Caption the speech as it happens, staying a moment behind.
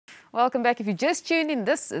Welcome back. If you just tuned in,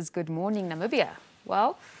 this is Good Morning Namibia.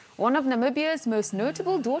 Well, one of Namibia's most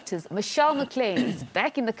notable daughters, McLean, is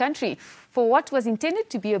back in the country for what was intended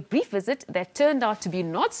to be a brief visit that turned out to be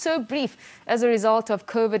not so brief as a result of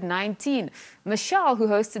COVID-19. Michelle, who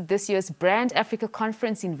hosted this year's Brand Africa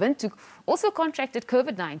conference in Windhoek, also contracted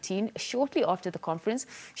COVID-19 shortly after the conference.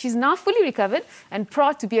 She's now fully recovered and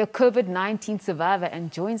proud to be a COVID-19 survivor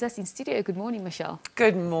and joins us in studio. Good morning, Michelle.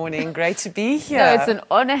 Good morning. Great to be here. No, it's an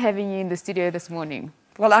honor having you in the studio this morning.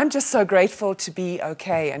 Well, I'm just so grateful to be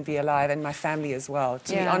okay and be alive, and my family as well.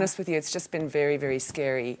 To be honest with you, it's just been very, very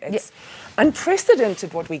scary. It's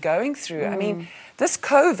unprecedented what we're going through. I mean, this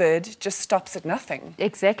COVID just stops at nothing.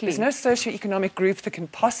 Exactly. There's no socioeconomic group that can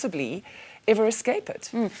possibly ever escape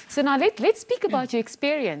it. So now let's speak about your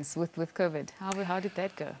experience with COVID. How did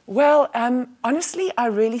that go? Well, honestly, I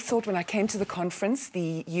really thought when I came to the conference,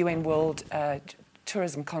 the UN World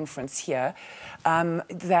Tourism Conference here,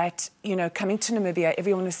 that, you know, coming to Namibia,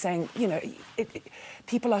 everyone was saying, you know,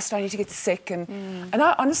 people are starting to get sick. And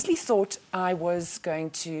I honestly thought I was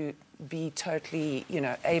going to be totally, you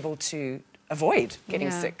know, able to avoid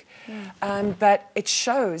getting sick. But it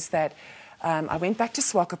shows that I went back to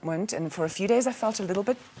Swakopmund, and for a few days I felt a little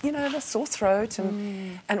bit, you know, a sore throat.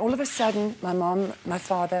 And all of a sudden, my mom, my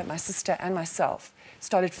father, my sister, and myself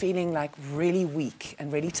started feeling like really weak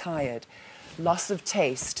and really tired. Loss of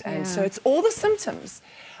taste, and so it's all the symptoms,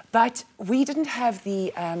 but we didn't have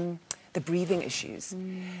the breathing issues.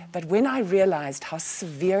 But when I realized how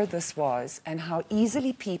severe this was and how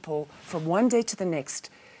easily people from one day to the next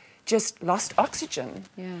just lost oxygen,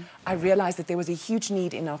 I realized that there was a huge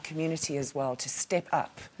need in our community as well to step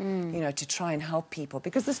up, you know, to try and help people,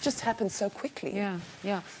 because this just happened so quickly.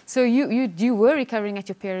 So you were recovering at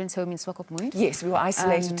your parents' home in Swakopmund? Yes, we were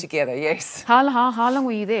isolated together, yes. How long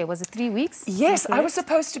were you there? Was it 3 weeks? Yes, I was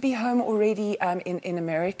supposed to be home already in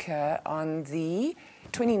America on the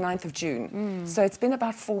 29th of June. So it's been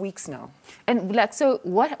about 4 weeks now. And like, so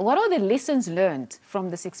what are the lessons learned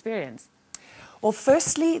from this experience? Well,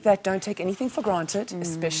 firstly, that don't take anything for granted,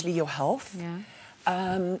 especially your health.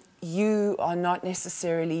 You are not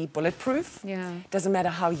necessarily bulletproof. Doesn't matter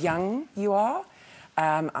how young you are.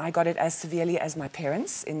 I got it as severely as my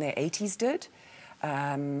parents in their 80s did.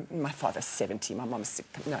 My father's 70, my mom's,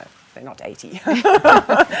 no, they're not 80.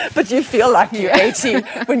 But you feel like you're 80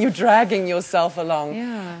 when you're dragging yourself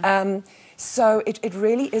along. So it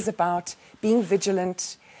really is about being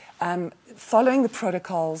vigilant, following the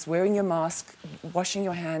protocols, wearing your mask, washing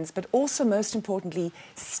your hands, but also, most importantly,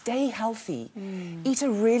 stay healthy.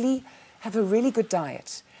 Have a really good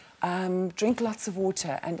diet. Drink lots of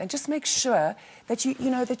water, and just make sure that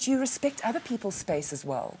you respect other people's space as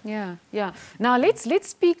well. Now let's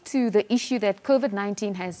speak to the issue that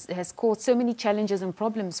COVID-19 has caused so many challenges and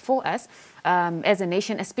problems for us as a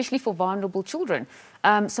nation, especially for vulnerable children.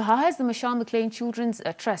 So how has the McLean Children's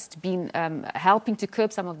Trust been helping to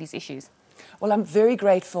curb some of these issues? Well, I'm very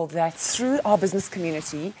grateful that through our business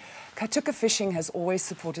community, Katuka Fishing has always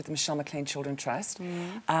supported the McLean Children's Trust,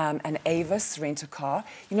 and Avis Rent a Car.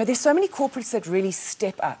 You know, there's so many corporates that really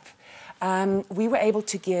step up. We were able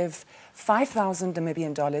to give 5,000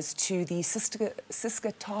 Namibian dollars to the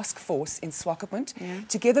Siska Task Force in Swakopmund,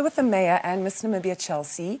 together with the mayor and Miss Namibia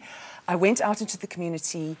Chelsea. I went out into the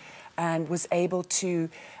community and was able to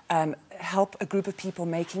help a group of people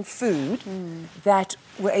making food that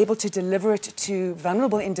were able to deliver it to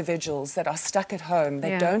vulnerable individuals that are stuck at home,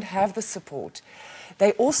 that don't have the support.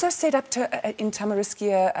 They also set up in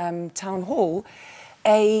Tamariskia Town Hall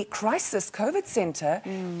a crisis COVID center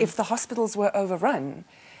if the hospitals were overrun.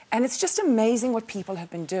 And it's just amazing what people have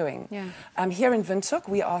been doing. Here in Windhoek,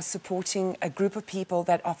 we are supporting a group of people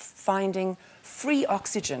that are finding free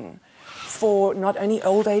oxygen for not only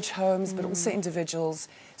old age homes, but also individuals,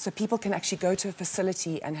 so people can actually go to a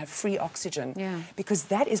facility and have free oxygen. Because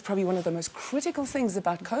that is probably one of the most critical things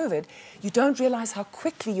about COVID. You don't realize how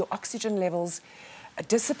quickly your oxygen levels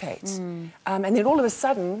dissipate. And then all of a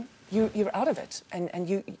sudden, you're out of it, and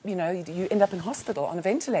you end up in hospital on a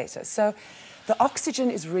ventilator. So the oxygen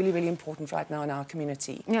is really, really important right now in our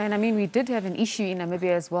community. And I mean, we did have an issue in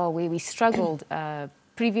Namibia as well, where we struggled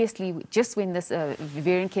previously, just when this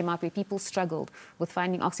variant came up, where people struggled with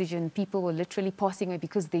finding oxygen. People were literally passing away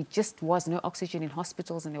because there just was no oxygen in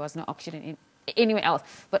hospitals and there was no oxygen in anywhere else.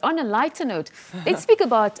 But on a lighter note, let's speak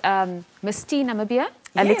about Miss Teen Namibia,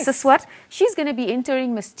 Alexa Swart. She's going to be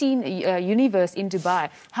entering Miss Teen Universe in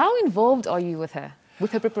Dubai. How involved are you with her?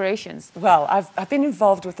 With her preparations? Well, I've been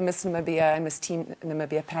involved with the Miss Namibia and Miss Teen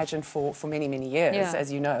Namibia pageant for many, many years,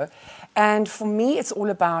 as you know. And for me, it's all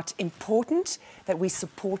about important that we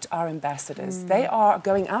support our ambassadors. They are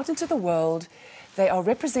going out into the world. They are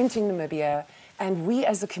representing Namibia, and we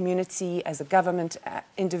as a community, as a government,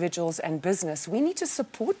 individuals and business, we need to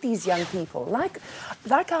support these young people, like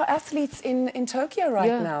our athletes in Tokyo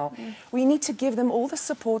right now. We need to give them all the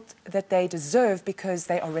support that they deserve because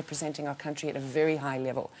they are representing our country at a very high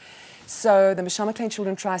level. So the Michelle McLean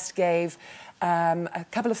Children Trust gave a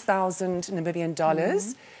couple of thousand Namibian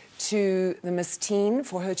dollars to the Miss Teen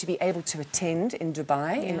for her to be able to attend in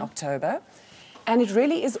Dubai in October. And it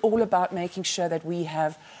really is all about making sure that we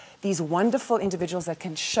have these wonderful individuals that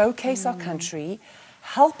can showcase our country,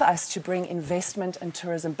 help us to bring investment and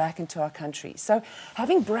tourism back into our country. So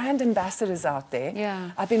having brand ambassadors out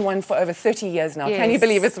there, I've been one for over 30 years now. Can you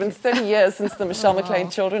believe it's been 30 years since the Michelle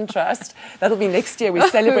McLean Children Trust? That'll be next year. We're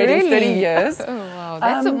celebrating 30 years. Oh, wow.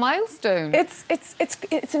 That's a milestone.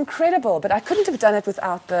 It's incredible, but I couldn't have done it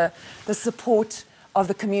without the support of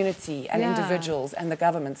the community and individuals and the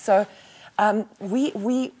government. So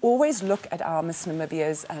we always look at our Miss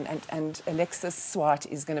Namibias, and Alexis Swart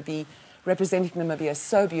is going to be representing Namibia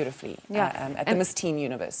so beautifully at the Miss Teen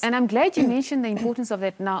Universe. And I'm glad you mentioned the importance of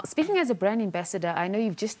that. Now, speaking as a brand ambassador, I know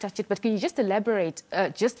you've just touched it, but can you just elaborate,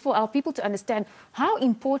 just for our people to understand how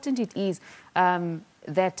important it is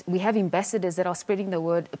that we have ambassadors that are spreading the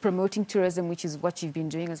word, promoting tourism, which is what you've been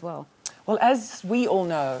doing as well? Well, as we all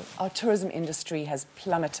know, our tourism industry has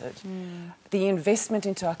plummeted. The investment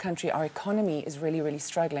into our country, our economy is really, really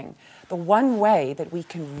struggling. The one way that we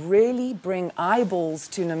can really bring eyeballs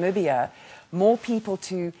to Namibia, more people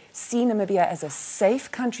to see Namibia as a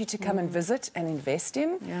safe country to come and visit and invest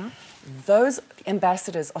in, those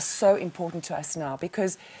ambassadors are so important to us now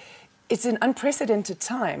because it's an unprecedented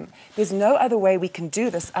time. There's no other way we can do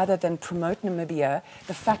this other than promote Namibia,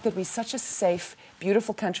 the fact that we're such a safe,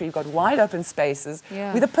 beautiful country. We've got wide open spaces.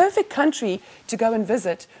 We're the perfect country to go and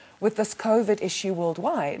visit with this COVID issue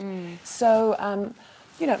worldwide. So,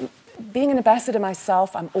 you know, being an ambassador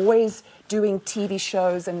myself, I'm always doing TV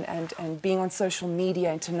shows and being on social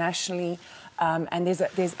media internationally. And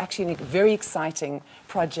there's actually a very exciting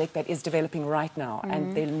project that is developing right now.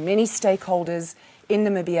 And there are many stakeholders in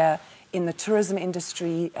Namibia, in the tourism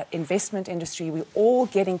industry, investment industry. We're all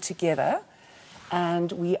getting together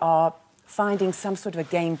and we are finding some sort of a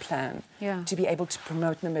game plan to be able to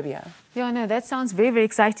promote Namibia. Yeah, no, that sounds very, very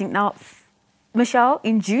exciting. Now, Michelle,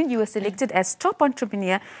 in June, you were selected as Top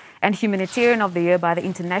Entrepreneur and Humanitarian of the Year by the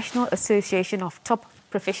International Association of Top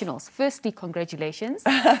Professionals. Firstly, congratulations.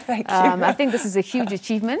 Thank you. I think this is a huge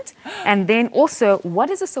achievement. And then also, what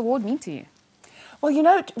does this award mean to you? Well, you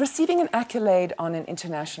know, receiving an accolade on an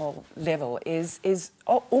international level is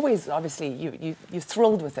always, obviously, you're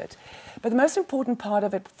thrilled with it. But the most important part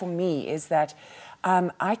of it for me is that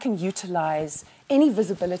I can utilize any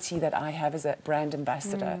visibility that I have as a brand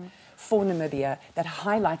ambassador for Namibia that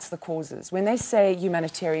highlights the causes. When they say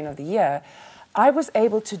Humanitarian of the Year, I was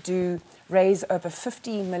able to raise over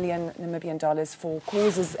 50 million Namibian dollars for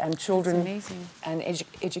causes and children and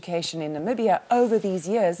education in Namibia over these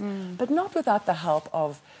years, but not without the help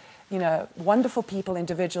of, you know, wonderful people,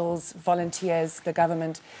 individuals, volunteers, the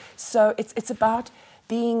government. So it's about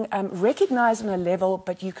being recognized on a level,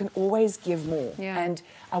 but you can always give more. And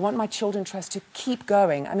I want my Children Trust to keep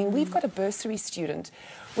going. I mean, we've got a bursary student.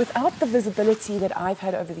 Without the visibility that I've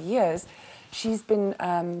had over the years, she's been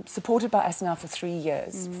supported by us now for 3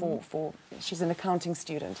 years. She's an accounting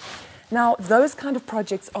student. Now, those kind of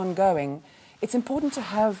projects ongoing, it's important to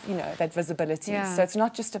have, you know, that visibility. So it's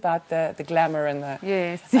not just about the glamour and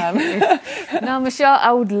the... Now, Michelle,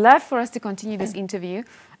 I would love for us to continue this interview,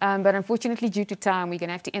 but unfortunately, due to time, we're going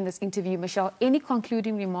to have to end this interview. Michelle, any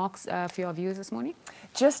concluding remarks for your viewers this morning?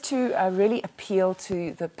 Just to really appeal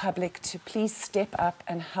to the public to please step up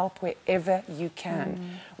and help wherever you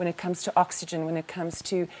can when it comes to oxygen, when it comes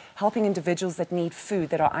to helping individuals that need food,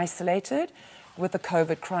 that are isolated with the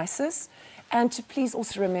COVID crisis. And to please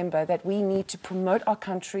also remember that we need to promote our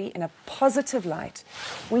country in a positive light.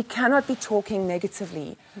 We cannot be talking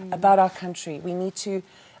negatively about our country. We need to,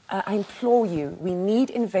 I implore you, we need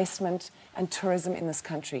investment and tourism in this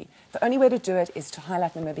country. The only way to do it is to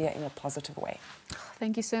highlight Namibia in a positive way.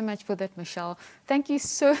 Thank you so much for that, Michelle. Thank you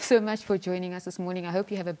so much for joining us this morning. I hope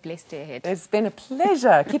you have a blessed day ahead. It's been a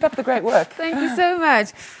pleasure. Keep up the great work. Thank you so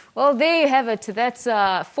much. Well, there you have it. That's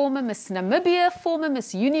former Miss Namibia, former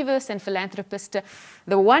Miss Universe and philanthropist,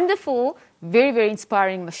 the wonderful, very, very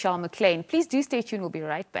inspiring Michelle McLean. Please do stay tuned. We'll be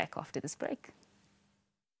right back after this break.